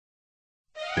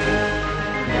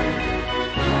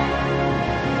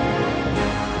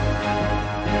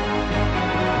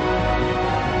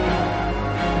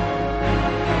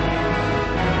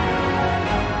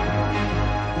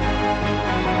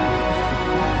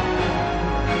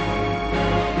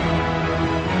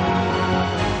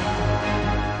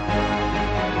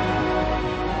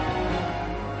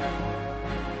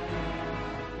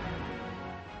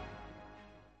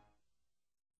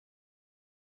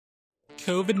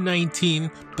COVID-19,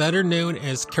 better known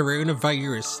as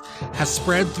coronavirus, has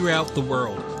spread throughout the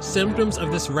world. Symptoms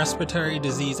of this respiratory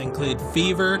disease include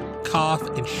fever, cough,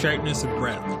 and shortness of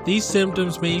breath. These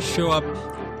symptoms may show up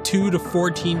 2 to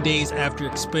 14 days after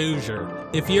exposure.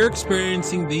 If you're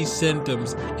experiencing these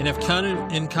symptoms and have come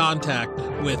in contact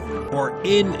with or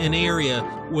in an area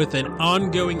with an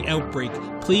ongoing outbreak,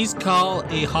 please call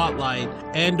a hotline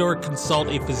and/or consult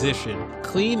a physician.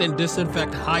 Clean and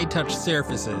disinfect high-touch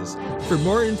surfaces. For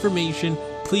more information,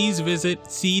 please visit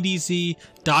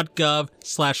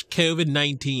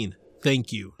cdc.gov/COVID-19.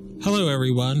 Thank you. Hello,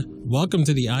 everyone. Welcome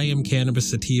to the I Am Cannabis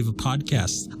Sativa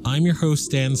podcast. I'm your host,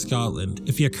 Dan Scotland.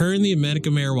 If you're currently a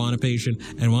medical marijuana patient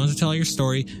and want to tell your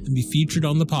story and be featured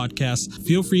on the podcast,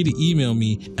 feel free to email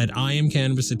me at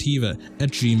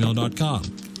iamcannabissativa@gmail.com.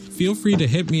 Feel free to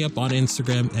hit me up on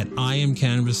Instagram at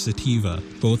iamcannabissativa,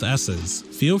 both S's.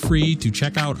 Feel free to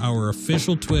check out our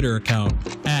official Twitter account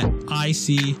at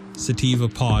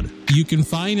ICSativaPod. You can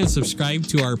find and subscribe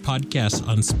to our podcast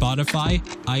on Spotify,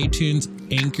 iTunes,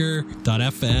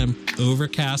 Anchor.fm,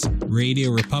 Overcast,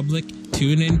 Radio Republic,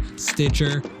 TuneIn,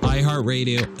 Stitcher,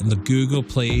 iHeartRadio, and the Google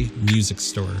Play Music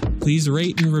Store. Please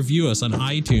rate and review us on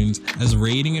iTunes, as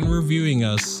rating and reviewing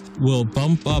us will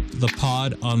bump up the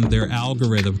pod on their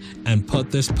algorithm and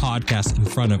put this podcast in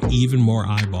front of even more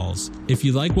eyeballs. If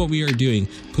you like what we are doing,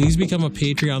 please become a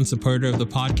Patreon supporter of the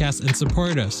podcast and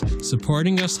support us.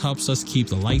 Supporting us helps us keep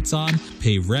the lights on,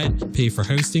 pay rent, pay for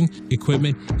hosting,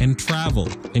 equipment, and travel.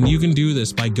 And you can do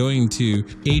this by going to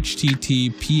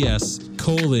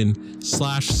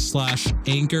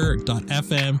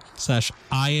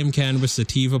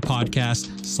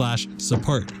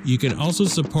https://anchor.fm/iamcannabissativapodcast/support. You can also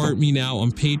support me now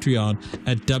on Patreon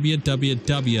at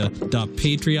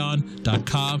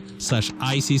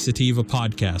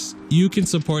www.patreon.com/ICSativaPodcast. You can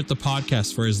support the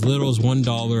podcast for as little as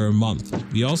 $1 a month.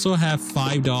 We also have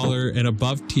 $5 and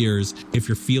above tiers if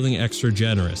you're feeling extra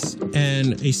generous.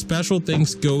 And a special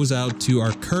thanks goes out to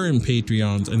our current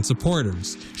Patreons and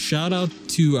supporters. Shout out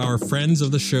to our friends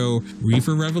of the show,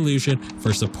 Reefer Revolution,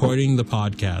 for supporting the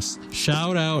podcast.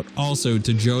 Shout out also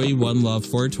to Joey One Love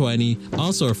 420,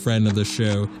 also a friend of the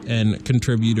show and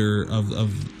contributor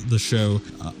of the show,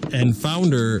 and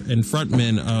founder and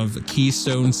frontman of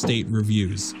Keystone State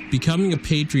Reviews. Becoming a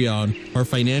Patreon or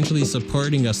financially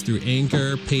supporting us through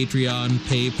Anchor, Patreon,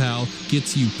 PayPal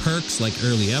gets you perks like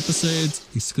early episodes,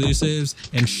 exclusives,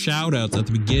 and shout outs at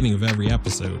the beginning of every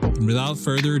episode. And without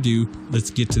further ado, let's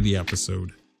get to the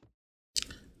episode.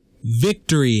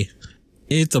 Victory.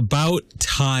 It's about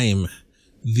time.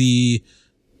 The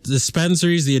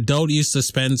dispensaries, the adult use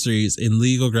dispensaries in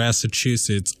legal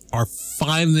Massachusetts are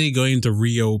finally going to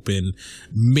reopen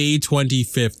May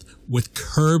 25th with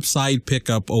curbside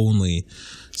pickup only.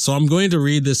 So I'm going to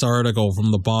read this article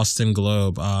from the Boston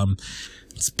Globe.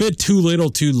 It's a bit too little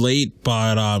too late,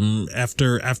 but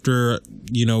after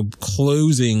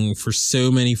closing for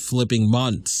so many flipping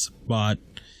months, but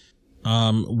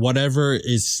whatever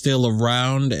is still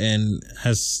around and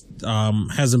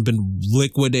hasn't been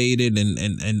liquidated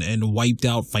and wiped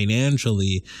out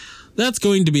financially, that's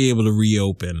going to be able to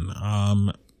reopen.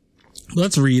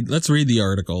 Let's read the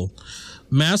article.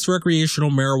 Mass recreational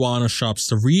marijuana shops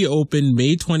to reopen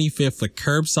May 25th with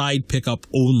curbside pickup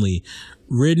only.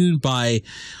 Written by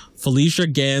Felicia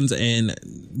Gans and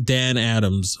Dan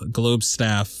Adams, Globe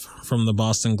staff from the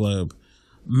Boston Globe.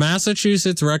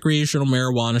 Massachusetts recreational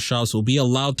marijuana shops will be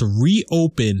allowed to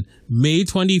reopen May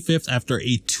 25th after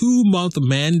a 2-month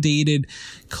mandated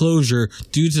closure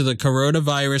due to the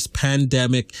coronavirus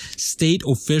pandemic, state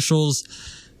officials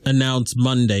announced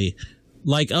Monday.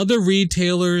 Like other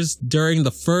retailers during the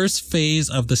first phase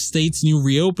of the state's new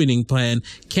reopening plan,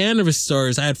 cannabis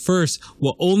stores at first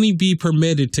will only be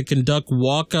permitted to conduct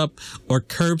walk-up or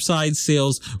curbside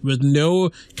sales with no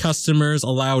customers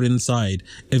allowed inside.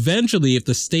 Eventually, if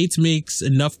the state makes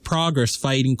enough progress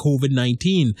fighting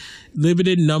COVID-19,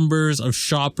 limited numbers of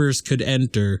shoppers could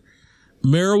enter.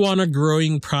 Marijuana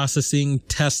growing, processing,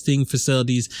 testing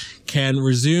facilities can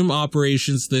resume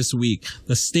operations this week,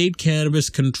 the State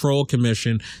Cannabis Control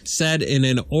Commission said in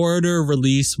an order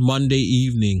released Monday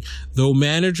evening, though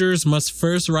managers must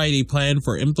first write a plan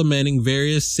for implementing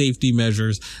various safety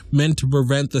measures meant to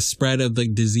prevent the spread of the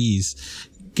disease.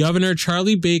 Governor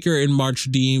Charlie Baker in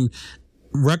March deemed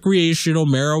recreational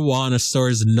marijuana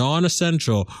stores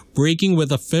non-essential, breaking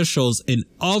with officials in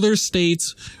other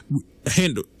states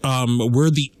we're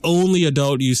the only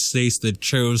adult use states that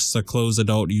chose to close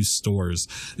adult use stores.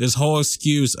 This whole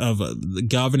excuse of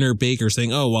Governor Baker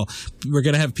saying, oh, well, we're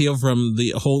going to have people from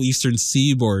the whole Eastern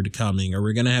Seaboard coming, or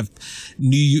we're going to have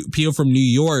people from New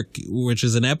York, which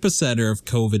is an epicenter of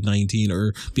COVID-19,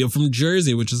 or people from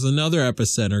Jersey, which is another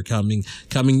epicenter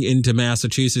coming into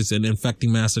Massachusetts and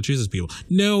infecting Massachusetts people.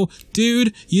 No,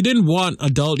 dude, you didn't want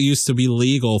adult use to be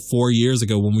legal 4 years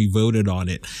ago when we voted on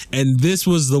it. And this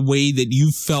was the way that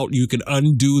you felt you could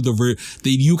undo the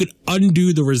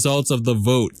results of the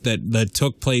vote that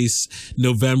took place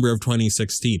November of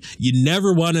 2016. You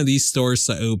never wanted these stores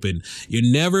to open.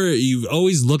 You've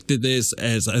always looked at this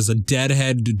as a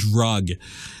deadhead drug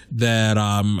that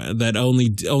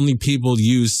only people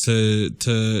use to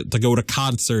go to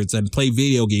concerts and play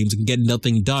video games and get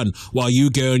nothing done, while you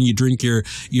go and you drink your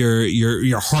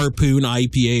Harpoon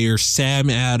IPA or Sam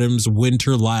Adams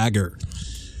Winter Lager.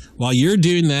 While you're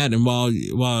doing that, and while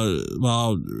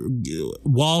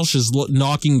Walsh is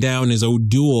knocking down his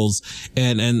O'Douls,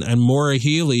 and Maura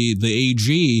Healey, the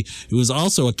AG, who is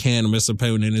also a cannabis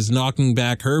opponent, is knocking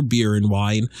back her beer and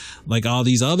wine, like all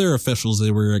these other officials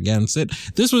that were against it.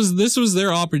 This was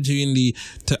their opportunity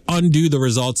to undo the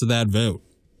results of that vote.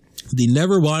 They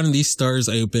never wanted these stores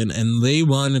open, and they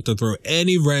wanted to throw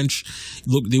any wrench.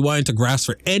 Look, they wanted to grasp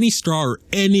for any straw or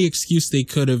any excuse they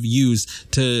could have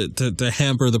used to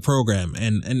hamper the program.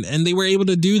 And they were able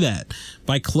to do that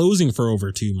by closing for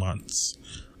over 2 months.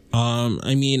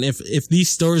 I mean, if these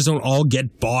stores don't all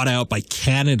get bought out by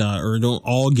Canada, or don't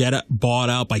all get bought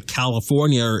out by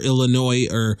California or Illinois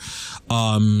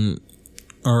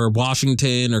or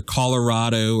Washington or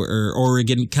Colorado or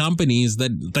Oregon companies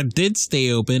that did stay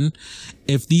open,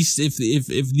 if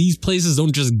these places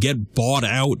don't just get bought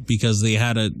out because they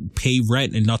had to pay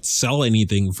rent and not sell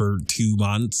anything for 2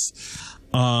 months,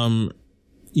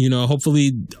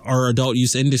 hopefully our adult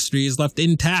use industry is left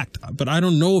intact. But I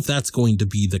don't know if that's going to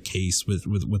be the case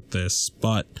with this.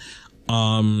 But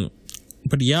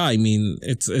yeah, I mean,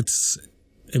 it's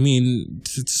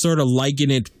to sort of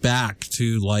liken it back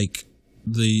to like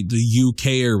the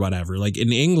UK or whatever, like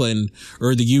in England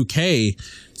or the UK.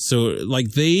 So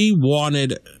like they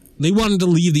wanted to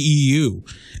leave the EU,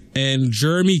 and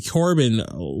Jeremy Corbyn,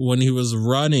 when he was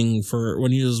running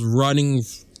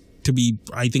to be,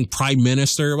 I think, prime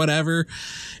minister or whatever,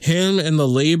 him and the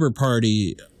Labour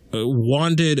Party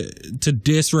wanted to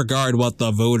disregard what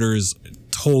the voters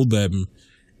told them.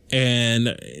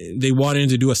 And they wanted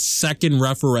to do a second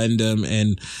referendum,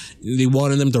 and they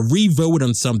wanted them to re-vote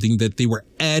on something that they were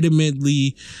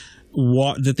adamantly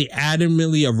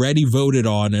already voted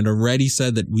on and already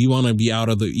said that we want to be out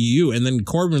of the EU. And then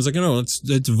Corbyn was like, no,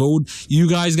 let's vote. You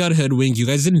guys got hoodwinked. You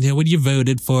guys didn't know what you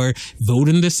voted for. Vote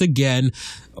on this again.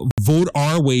 Vote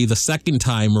our way the second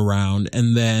time around,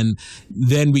 and then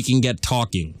we can get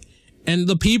talking. And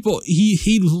the people,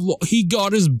 he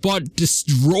got his butt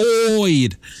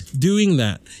destroyed doing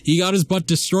that. He got his butt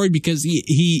destroyed because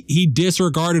he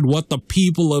disregarded what the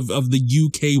people of the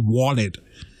UK wanted.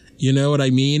 You know what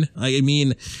I mean? I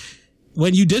mean,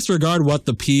 when you disregard what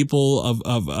the people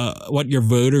of what your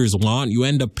voters want, you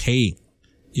end up paying.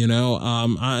 I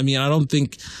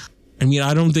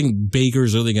don't think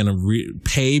Baker's really going to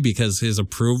pay because he's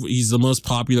the most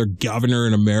popular governor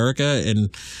in America.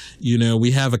 And, we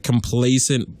have a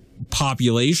complacent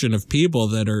population of people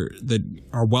that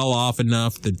are well off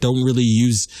enough that don't really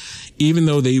use, even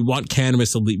though they want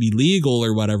cannabis to be legal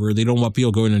or whatever, they don't want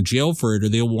people going to jail for it, or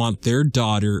they don't want their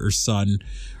daughter or son,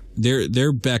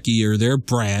 their Becky or their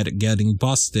Brad getting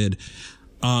busted.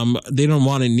 They don't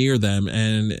want it near them,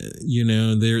 and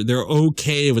they're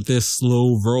okay with this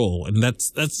slow roll, and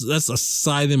that's a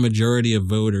silent majority of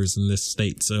voters in this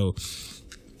state. So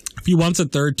if he wants a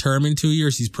third term in 2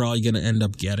 years, he's probably going to end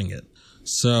up getting it.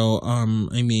 So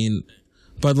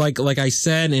but like I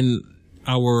said in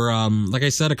our like I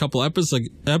said a couple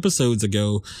episodes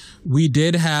ago, we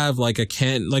did have like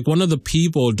one of the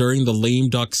people during the lame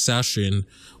duck session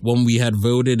when we had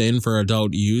voted in for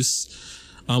adult use.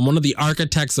 One of the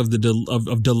architects of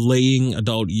delaying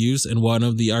adult use, and one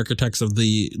of the architects of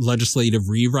the legislative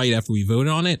rewrite after we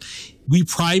voted on it, we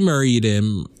primaried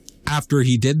him after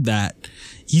he did that.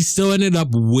 He still ended up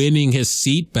winning his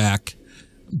seat back,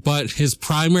 but his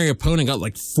primary opponent got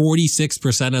like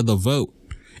 46% of the vote.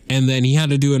 And then he had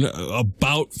to do an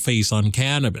about face on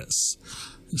cannabis.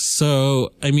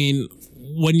 So, I mean,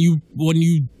 when you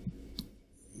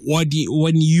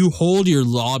hold your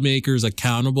lawmakers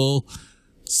accountable,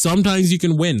 sometimes you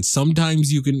can win.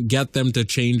 Sometimes you can get them to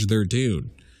change their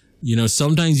tune.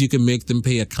 Sometimes you can make them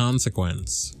pay a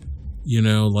consequence.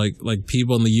 Like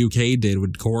people in the UK did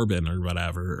with Corbyn or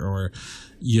whatever. Or,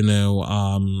 you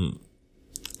know,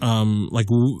 like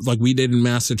we did in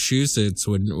Massachusetts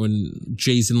when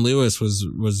Jason Lewis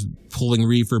was pulling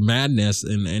reefer madness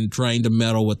and trying to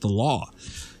meddle with the law.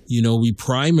 You know, we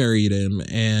primaried him,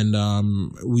 and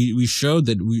we showed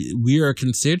that we are a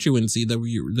constituency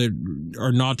that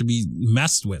are not to be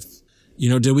messed with. You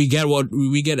know, did we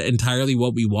get entirely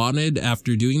what we wanted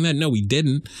after doing that? No, we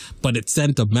didn't, but it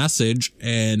sent a message,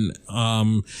 and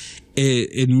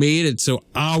it made it so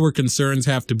our concerns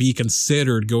have to be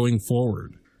considered going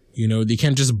forward. You know, they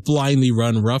can't just blindly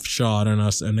run roughshod on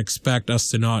us and expect us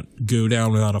to not go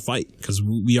down without a fight, because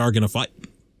we are going to fight.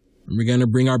 We're going to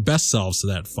bring our best selves to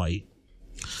that fight.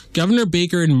 Governor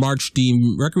Baker in March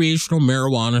deemed recreational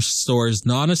marijuana stores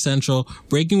non-essential,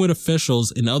 breaking with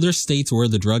officials in other states where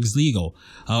the drug's legal.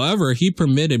 However, he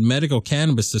permitted medical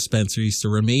cannabis dispensaries to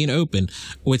remain open,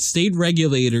 with state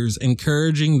regulators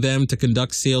encouraging them to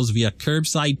conduct sales via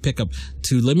curbside pickup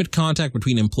to limit contact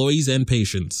between employees and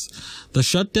patients. The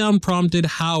shutdown prompted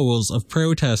howls of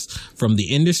protest from the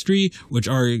industry, which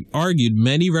argued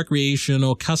many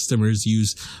recreational customers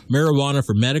use marijuana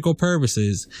for medical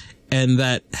purposes, and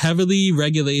that heavily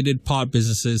regulated pot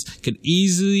businesses could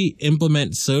easily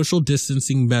implement social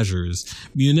distancing measures.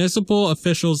 Municipal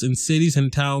officials in cities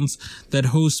and towns that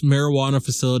host marijuana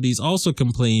facilities also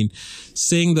complained,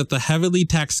 saying that the heavily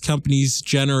taxed companies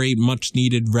generate much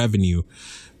needed revenue.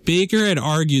 Baker had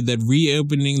argued that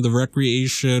reopening the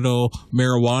recreational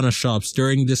marijuana shops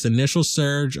during this initial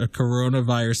surge of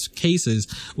coronavirus cases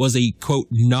was a, quote,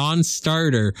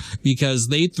 non-starter because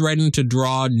they threatened to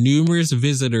draw numerous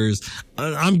visitors.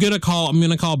 I'm gonna call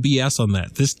BS on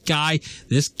that. This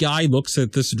guy looks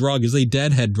at this drug as a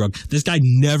deadhead drug. This guy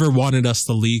never wanted us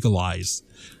to legalize.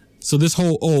 So this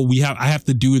whole, I have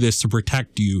to do this to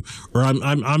protect you, or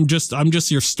I'm just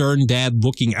your stern dad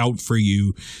looking out for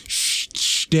you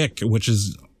shtick, which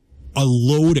is a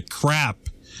load of crap,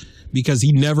 because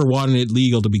he never wanted it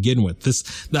legal to begin with.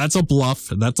 That's a bluff.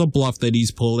 That's a bluff that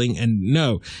he's pulling. And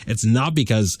no, it's not,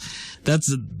 because that's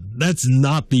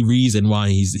not the reason why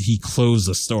he closed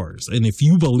the stores. And if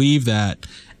you believe that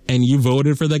and you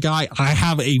voted for the guy, I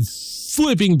have a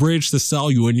flipping bridge to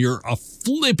sell you, and you're a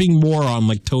flipping moron,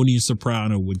 like Tony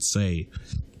Soprano would say.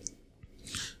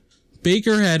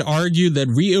 Baker had argued that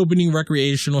reopening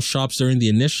recreational shops during the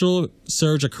initial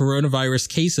surge of coronavirus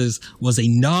cases was a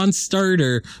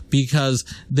non-starter because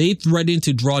they threatened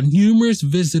to draw numerous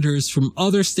visitors from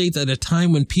other states at a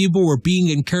time when people were being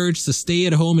encouraged to stay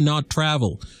at home and not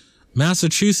travel.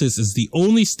 Massachusetts is the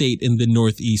only state in the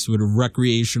Northeast with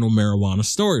recreational marijuana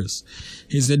stores.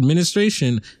 His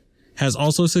administration has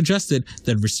also suggested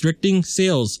that restricting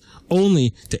sales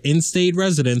only to in-state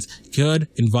residents could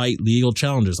invite legal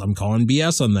challenges. I'm calling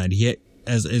BS on that. He,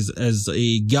 as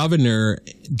a governor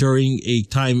during a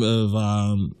time of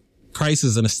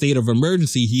crisis and a state of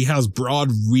emergency, he has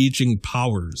broad-reaching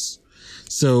powers.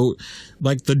 So,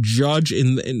 like the judge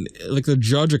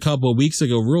a couple of weeks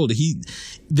ago ruled,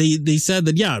 they said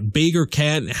that, yeah, Baker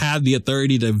can't have the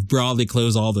authority to broadly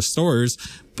close all the stores,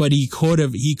 but he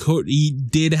also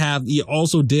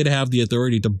did have the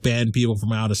authority to ban people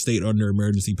from out of state under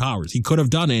emergency powers. He could have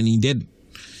done it, and he didn't.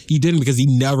 He didn't, because he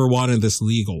never wanted this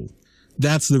legal.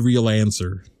 That's the real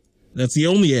answer. That's the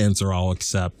only answer I'll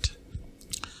accept.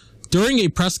 During a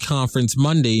press conference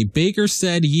Monday, Baker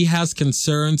said he has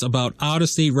concerns about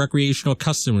out-of-state recreational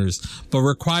customers, but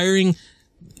he's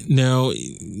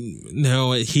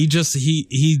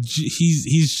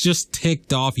just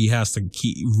ticked off he has to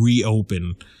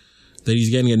reopen. That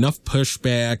he's getting enough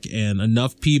pushback and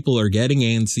enough people are getting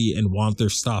antsy and want their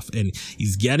stuff, and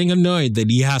he's getting annoyed that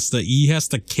he has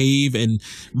to cave and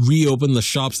reopen the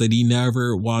shops that he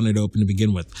never wanted open to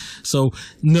begin with. So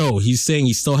no, he's saying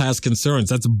he still has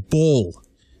concerns. That's bull.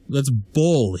 That's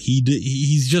bull.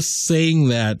 He's just saying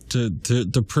that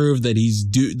to prove that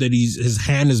his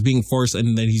hand is being forced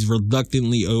and that he's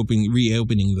reluctantly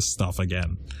reopening the stuff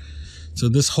again. So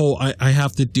this whole, I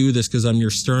have to do this because I'm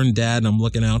your stern dad and I'm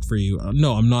looking out for you.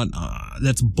 No, I'm not.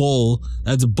 That's bull.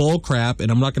 That's bull crap.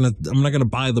 And I'm not gonna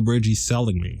buy the bridge he's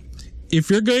selling me. If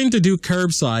you're going to do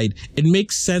curbside, it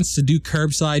makes sense to do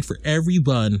curbside for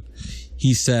everyone,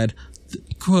 he said.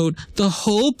 Quote, the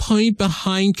whole point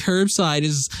behind curbside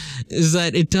is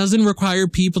that it doesn't require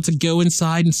people to go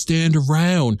inside and stand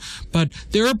around. But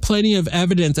there are plenty of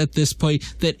evidence at this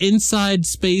point that inside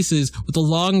spaces with a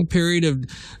long period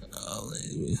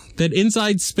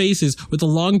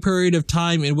of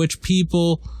time in which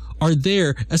people are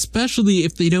there, especially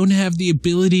if they don't have the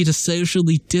ability to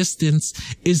socially distance,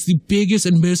 is the biggest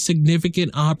and most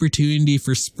significant opportunity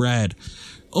for spread.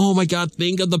 Oh my God,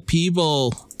 think of the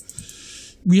people.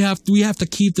 We have to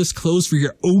keep this closed for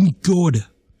your own good.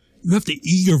 You have to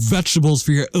eat your vegetables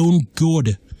for your own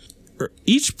good.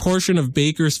 Each portion of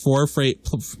Baker's four-phase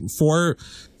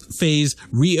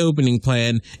reopening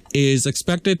plan is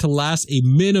expected to last a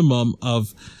minimum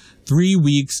of 3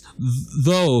 weeks,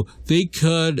 though they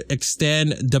could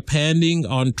extend depending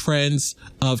on trends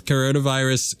of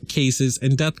coronavirus cases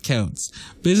and death counts.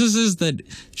 Businesses that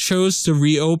chose to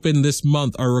reopen this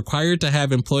month are required to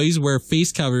have employees wear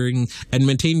face covering and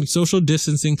maintain social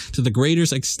distancing to the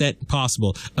greatest extent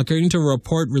possible, according to a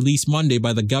report released Monday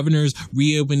by the Governor's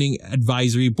Reopening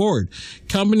Advisory Board.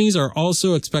 Companies are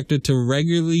also expected to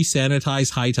regularly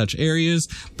sanitize high-touch areas,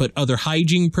 put other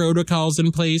hygiene protocols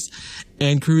in place,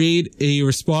 and create a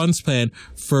response plan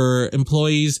for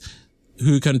employees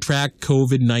who contract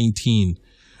COVID-19.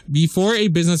 Before a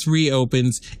business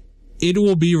reopens, it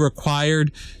will be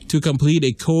required to complete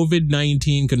a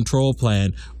COVID-19 control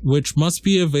plan, which must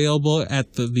be available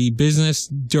at the business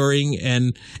during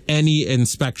any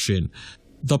inspection.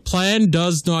 The plan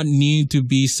does not need to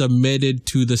be submitted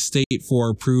to the state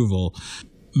for approval.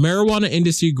 Marijuana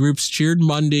industry groups cheered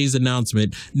Monday's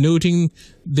announcement, noting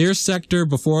their sector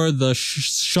before the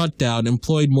shutdown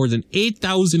employed more than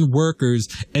 8,000 workers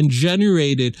and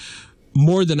generated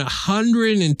more than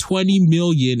 $120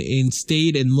 million in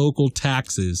state and local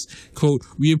taxes. Quote,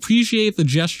 "We appreciate the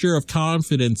gesture of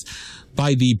confidence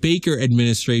by the Baker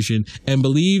administration and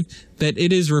believe that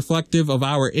it is reflective of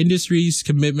our industry's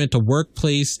commitment to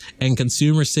workplace and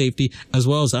consumer safety, as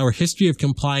well as our history of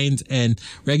compliance and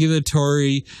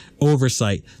regulatory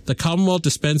oversight," the Commonwealth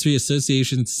Dispensary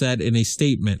Association said in a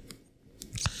statement.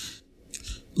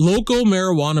 Local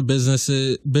marijuana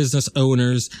business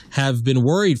owners have been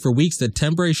worried for weeks that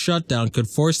temporary shutdown could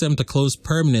force them to close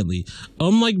permanently.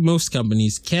 Unlike most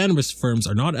companies, cannabis firms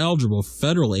are not eligible for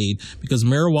federal aid because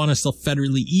marijuana is still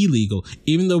federally illegal,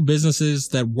 even though businesses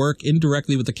that work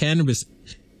indirectly with the cannabis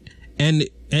and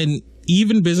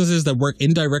even businesses that work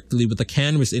indirectly with the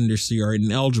cannabis industry are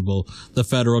ineligible, the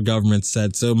federal government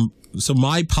said. So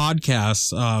my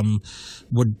podcast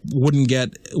wouldn't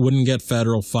get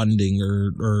federal funding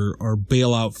or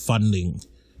bailout funding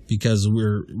because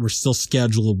we're still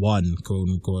Schedule 1, quote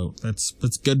unquote.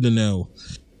 That's good to know.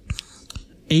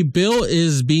 A bill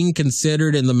is being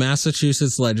considered in the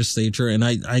Massachusetts legislature, and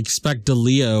I expect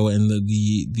DeLeo and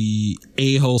the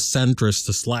a-hole centrists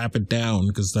to slap it down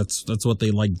because that's what they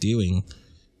like doing.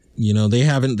 You know, they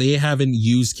haven't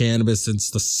used cannabis since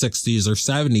the 60s or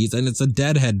 70s, and it's a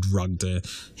deadhead drug to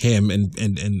him and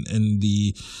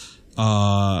the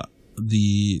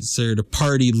sort of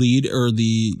party lead or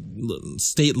the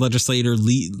state legislator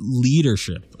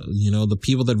leadership. You know, the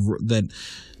people that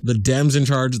the Dems in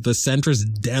charge, the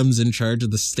centrist Dems in charge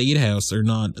of the state house are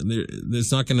not.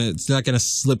 It's not gonna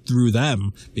slip through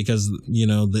them because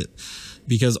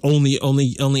because only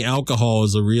alcohol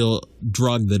is a real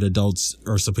drug that adults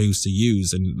are supposed to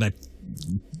use, and that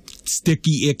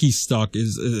sticky icky stuff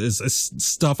is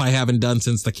stuff I haven't done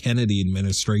since the Kennedy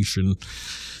administration.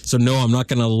 So no, I'm not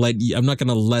gonna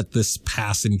let this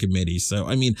pass in committee. So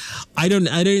I mean, I don't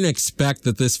expect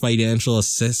that this financial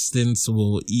assistance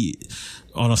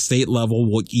on a state level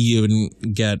will even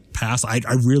get passed. I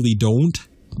really don't.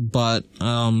 But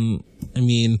I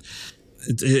mean,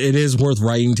 it is worth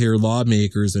writing to your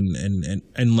lawmakers and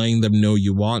letting them know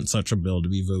you want such a bill to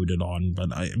be voted on.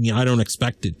 But I mean, I don't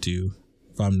expect it to,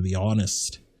 if I'm to be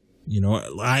honest. You know,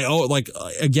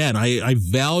 I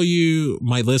value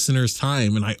my listeners'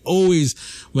 time, and I always,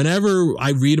 whenever I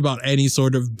read about any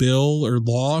sort of bill or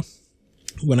law,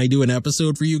 when I do an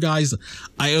episode for you guys,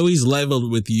 I always level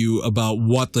with you about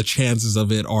what the chances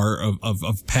of it are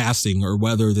of passing or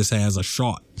whether this has a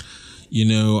shot. You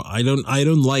know, I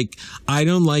don't like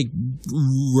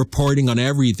reporting on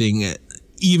everything,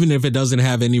 even if it doesn't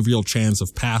have any real chance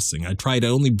of passing. I try to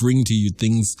only bring to you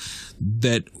things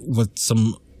that with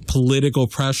some political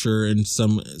pressure and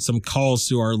some calls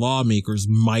to our lawmakers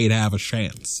might have a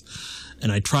chance.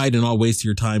 And I try to not waste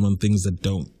your time on things that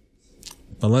don't.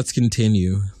 But let's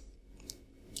continue.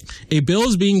 A bill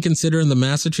is being considered in the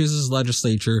Massachusetts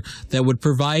legislature that would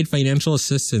provide financial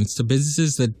assistance to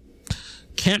businesses that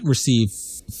can't receive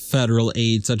federal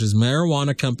aid, such as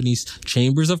marijuana companies,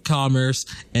 chambers of commerce,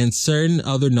 and certain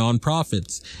other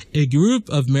nonprofits. A group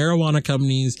of marijuana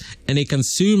companies and a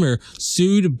consumer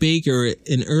sued Baker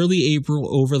in early April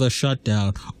over the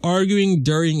shutdown, arguing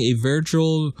during a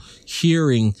virtual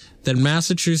hearing that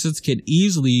Massachusetts can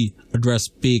easily address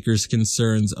Baker's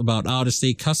concerns about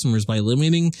out-of-state customers by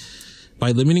limiting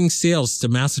sales to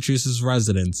Massachusetts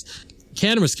residents.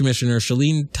 Cannabis Commissioner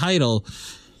Shalene Title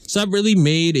separately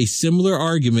made a similar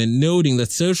argument, noting that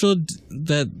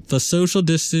the social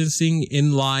distancing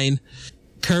in line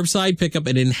Curbside pickup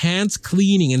and enhanced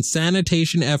cleaning and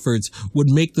sanitation efforts would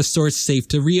make the store safe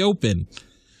to reopen.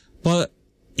 But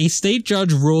a state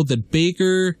judge ruled that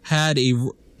Baker had a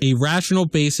rational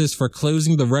basis for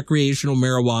closing the recreational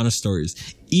marijuana stores,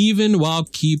 even while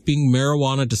keeping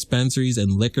marijuana dispensaries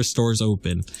and liquor stores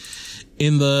open.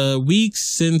 In the weeks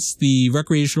since the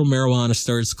recreational marijuana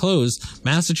stores closed,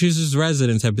 Massachusetts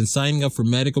residents have been signing up for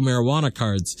medical marijuana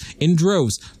cards in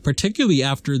droves, particularly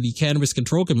after the Cannabis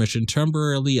Control Commission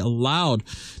temporarily allowed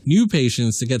new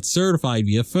patients to get certified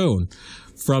via phone.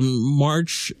 From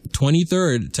March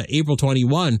 23rd to April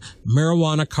 21,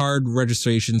 marijuana card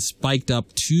registration spiked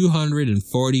up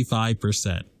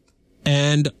 245%.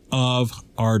 End of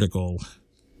article.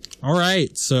 All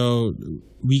right, so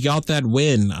we got that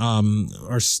win.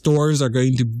 Our stores are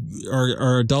going to,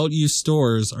 our adult use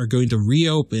stores are going to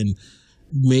reopen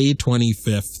May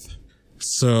 25th.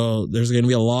 So there's going to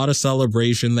be a lot of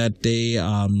celebration that day.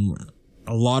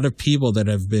 A lot of people that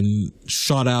have been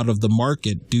shut out of the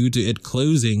market due to it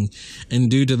closing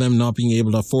and due to them not being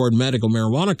able to afford medical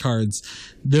marijuana cards,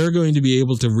 they're going to be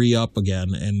able to re-up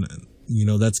again. And, you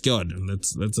know, that's good. And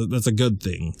that's a good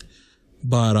thing.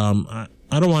 But,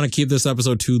 I don't want to keep this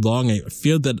episode too long. I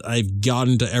feel that I've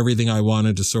gotten to everything I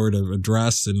wanted to sort of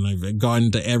address, and I've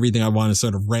gotten to everything I want to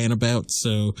sort of rant about.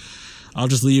 So I'll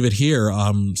just leave it here.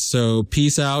 So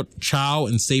peace out, ciao,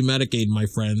 and stay medicated, my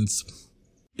friends.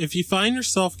 If you find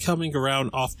yourself coming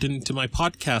around often to my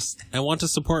podcast and want to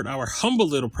support our humble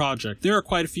little project, there are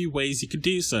quite a few ways you could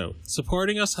do so.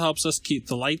 Supporting us helps us keep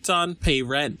the lights on, pay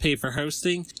rent, pay for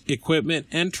hosting, equipment,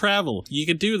 and travel. You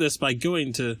can do this by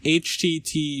going to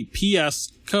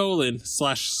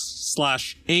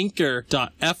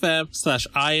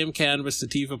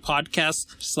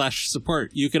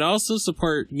https://anchor.fm/IamCannabisSativa/podcast/support. You can also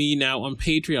support me now on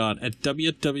Patreon at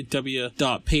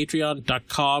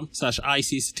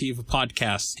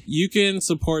www.patreon.com/ICSativapodcast. You can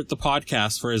support the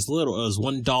podcast for as little as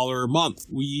 $1 a month.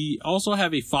 We also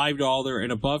have a $5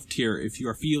 and above tier if you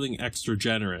are feeling extra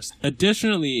generous.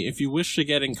 Additionally, if you wish to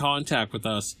get in contact with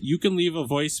us, you can leave a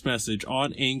voice message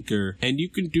on Anchor, and you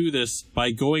can do this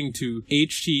by going to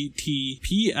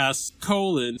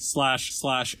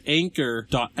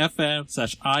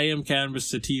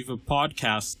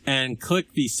https://anchor.fm/IamCannabisSativapodcast and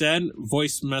click the send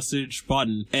voice message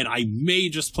button, and I may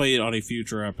just play it on a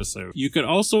future episode. You can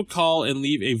also call and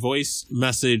leave a voice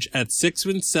message at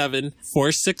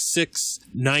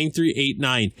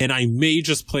 617-466-9389, and I may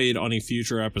just play it on a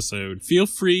future episode. Feel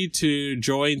free to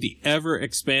join the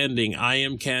ever-expanding I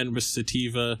Am Cannabis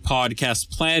Sativa podcast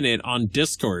planet on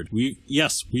Discord. We've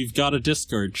got a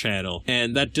Discord channel,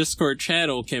 and that Discord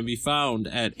channel can be found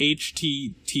at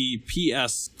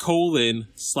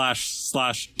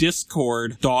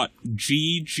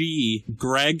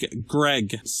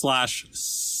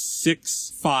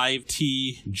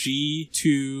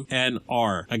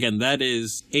Again, that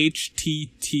is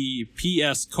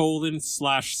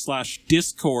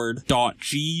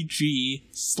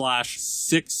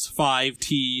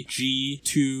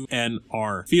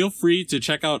https://discord.gg/65tg2nr. Feel free to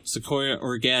check out Sequoia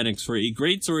Organics for a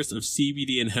great source of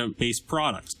CBD and hemp-based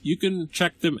products. You can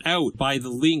check them out by the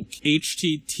link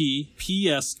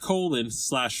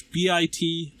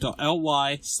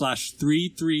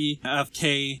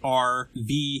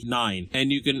https://bit.ly/33fkrv9,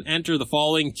 and you can enter the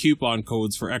following coupon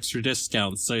codes for extra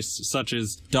discounts, such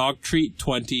as Dog Treat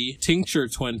 20, Tincture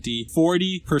 20,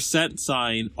 40%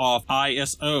 sign off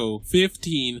ISO,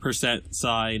 15%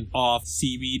 sign off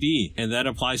CBD, and that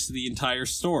applies to the entire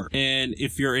store. And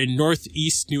if you're in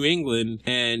Northeast New England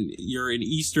and you're in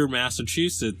Eastern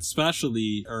Massachusetts,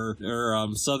 especially, or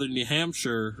Southern New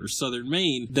Hampshire or Southern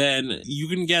Maine, then you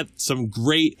can get some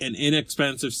great and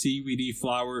inexpensive CBD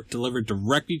flower delivered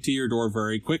directly to your door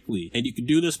very quickly. And you can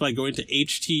do this by going to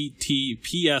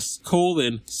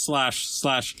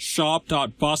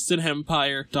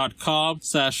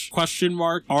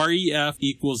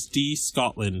https://shop.bostonhempire.com/?ref=D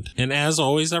Scotland. And as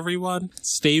always, everyone,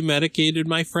 stay medicated,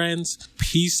 my friends.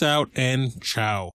 Peace out and ciao.